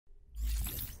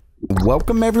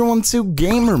Welcome everyone to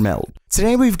Gamermill.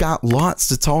 Today we've got lots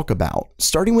to talk about,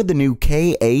 starting with the new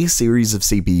KA series of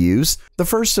CPUs, the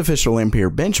first official Ampere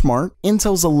Benchmark,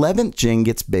 Intel's 11th gen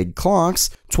gets big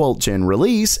clocks, 12th gen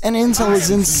release, and Intel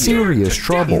is in serious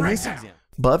trouble.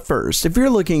 But first, if you're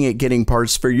looking at getting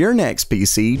parts for your next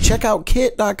PC, check out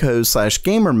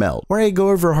kit.co/gamermill, where I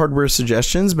go over hardware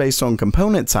suggestions based on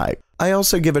component type. I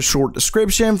also give a short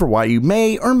description for why you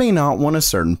may or may not want a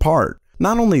certain part.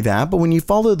 Not only that, but when you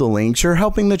follow the links, you're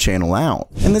helping the channel out.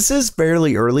 And this is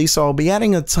fairly early, so I'll be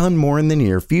adding a ton more in the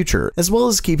near future, as well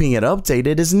as keeping it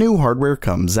updated as new hardware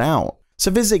comes out. So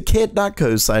visit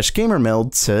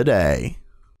kit.co/gamermill today.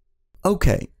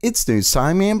 Okay, it's news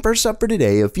time, and first up for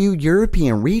today, a few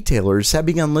European retailers have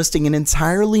begun listing an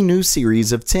entirely new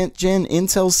series of 10th gen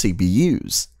Intel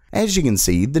CPUs. As you can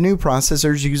see, the new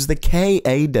processors use the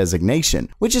KA designation,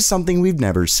 which is something we've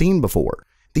never seen before.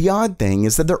 The odd thing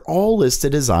is that they're all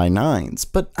listed as i9s,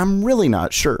 but I'm really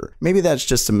not sure. Maybe that's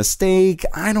just a mistake,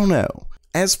 I don't know.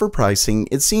 As for pricing,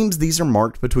 it seems these are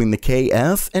marked between the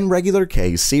KF and regular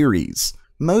K series.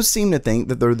 Most seem to think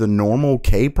that they're the normal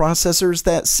K processors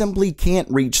that simply can't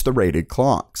reach the rated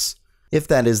clocks. If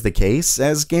that is the case,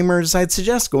 as gamers, I'd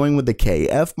suggest going with the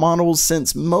KF models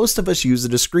since most of us use a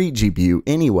discrete GPU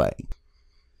anyway.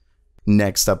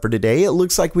 Next up for today, it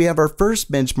looks like we have our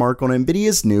first benchmark on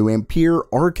Nvidia's new Ampere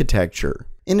architecture.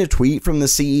 In a tweet from the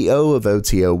CEO of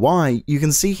OTOY, you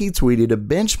can see he tweeted a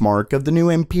benchmark of the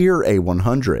new Ampere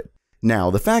A100.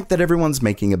 Now, the fact that everyone's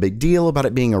making a big deal about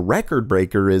it being a record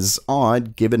breaker is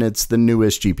odd given it's the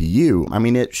newest GPU. I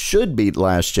mean, it should beat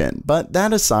last gen, but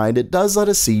that aside, it does let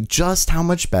us see just how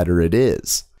much better it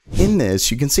is. In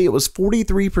this, you can see it was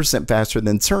 43% faster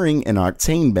than Turing and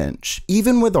Octane Bench,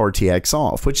 even with RTX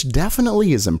off, which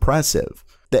definitely is impressive.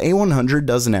 The A100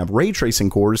 doesn't have ray tracing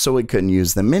cores, so it couldn't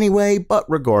use them anyway, but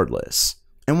regardless.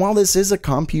 And while this is a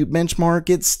compute benchmark,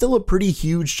 it's still a pretty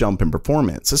huge jump in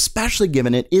performance, especially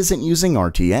given it isn't using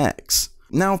RTX.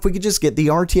 Now, if we could just get the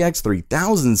RTX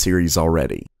 3000 series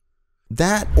already.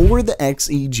 That or the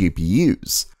XE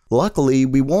GPUs. Luckily,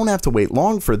 we won't have to wait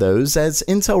long for those, as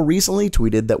Intel recently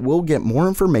tweeted that we'll get more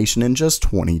information in just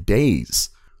 20 days.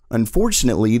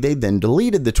 Unfortunately, they then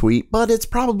deleted the tweet, but it's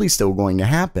probably still going to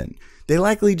happen. They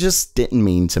likely just didn't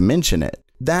mean to mention it.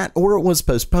 That or it was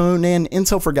postponed and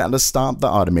Intel forgot to stop the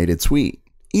automated tweet.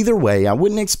 Either way, I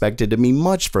wouldn't expect it to be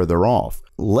much further off.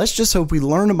 Let's just hope we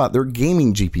learn about their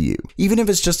gaming GPU, even if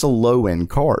it's just a low-end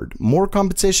card. More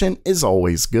competition is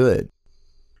always good.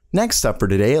 Next up for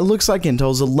today, it looks like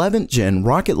Intel's 11th gen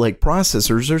Rocket Lake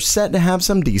processors are set to have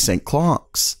some decent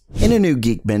clocks. In a new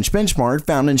Geekbench benchmark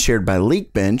found and shared by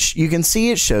Leakbench, you can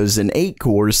see it shows an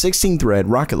 8-core, 16-thread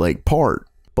Rocket Lake part.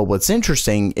 But what's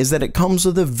interesting is that it comes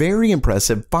with a very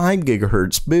impressive 5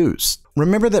 GHz boost.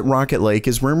 Remember that Rocket Lake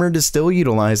is rumored to still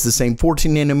utilize the same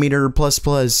 14nm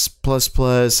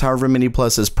however many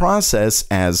pluses process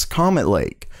as Comet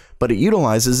Lake, but it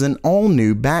utilizes an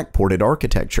all-new backported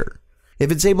architecture.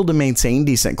 If it's able to maintain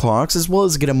decent clocks as well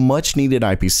as get a much needed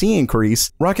IPC increase,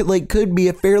 Rocket Lake could be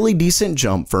a fairly decent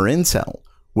jump for Intel.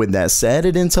 With that said,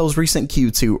 at Intel's recent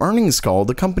Q2 earnings call,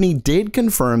 the company did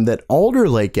confirm that Alder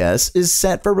Lake S is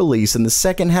set for release in the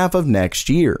second half of next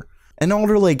year. And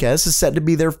Alder Lake S is set to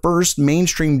be their first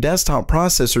mainstream desktop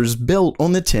processors built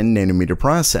on the 10nm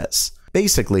process.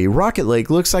 Basically, Rocket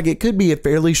Lake looks like it could be a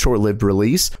fairly short-lived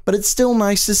release, but it's still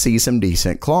nice to see some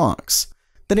decent clocks.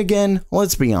 Then again,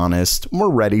 let's be honest, we're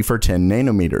ready for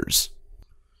 10nm.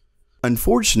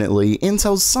 Unfortunately,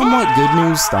 Intel's somewhat good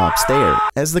news stops there,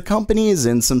 as the company is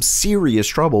in some serious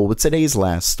trouble with today's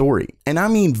last story, and I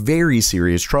mean very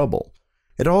serious trouble.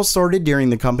 It all started during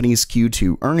the company's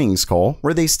Q2 earnings call,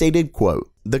 where they stated, quote,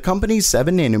 "The company's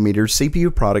 7nm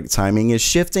CPU product timing is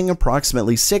shifting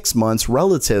approximately 6 months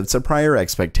relative to prior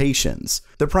expectations.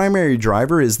 The primary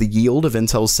driver is the yield of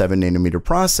Intel's 7nm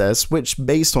process, which,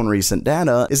 based on recent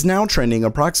data, is now trending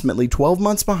approximately 12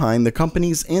 months behind the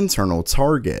company's internal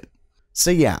target." So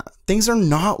yeah, things are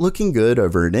not looking good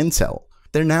over at Intel.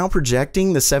 They're now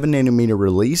projecting the 7nm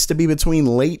release to be between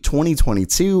late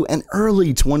 2022 and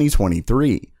early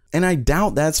 2023, and I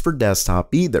doubt that's for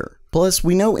desktop either. Plus,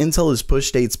 we know Intel has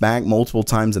pushed dates back multiple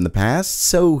times in the past,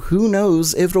 so who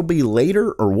knows if it'll be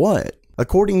later or what.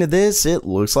 According to this, it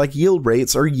looks like yield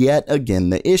rates are yet again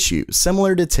the issue,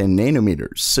 similar to 10nm,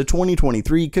 so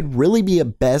 2023 could really be a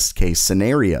best case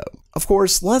scenario. Of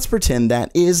course, let's pretend that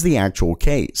is the actual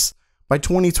case. By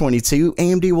 2022,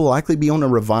 AMD will likely be on a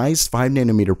revised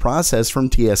 5nm process from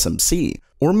TSMC,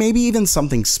 or maybe even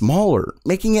something smaller,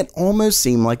 making it almost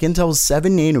seem like Intel's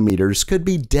 7nm could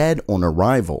be dead on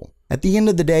arrival. At the end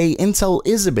of the day, Intel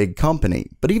is a big company,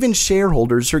 but even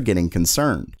shareholders are getting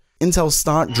concerned. Intel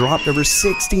stock dropped over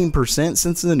 16%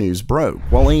 since the news broke,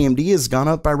 while AMD has gone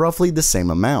up by roughly the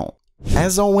same amount.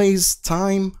 As always,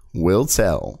 time will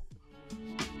tell.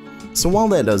 So while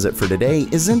that does it for today,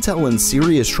 is Intel in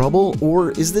serious trouble,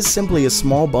 or is this simply a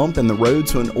small bump in the road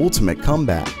to an ultimate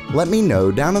comeback? Let me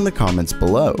know down in the comments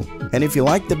below. And if you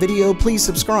liked the video, please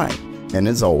subscribe. And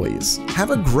as always, have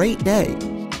a great day.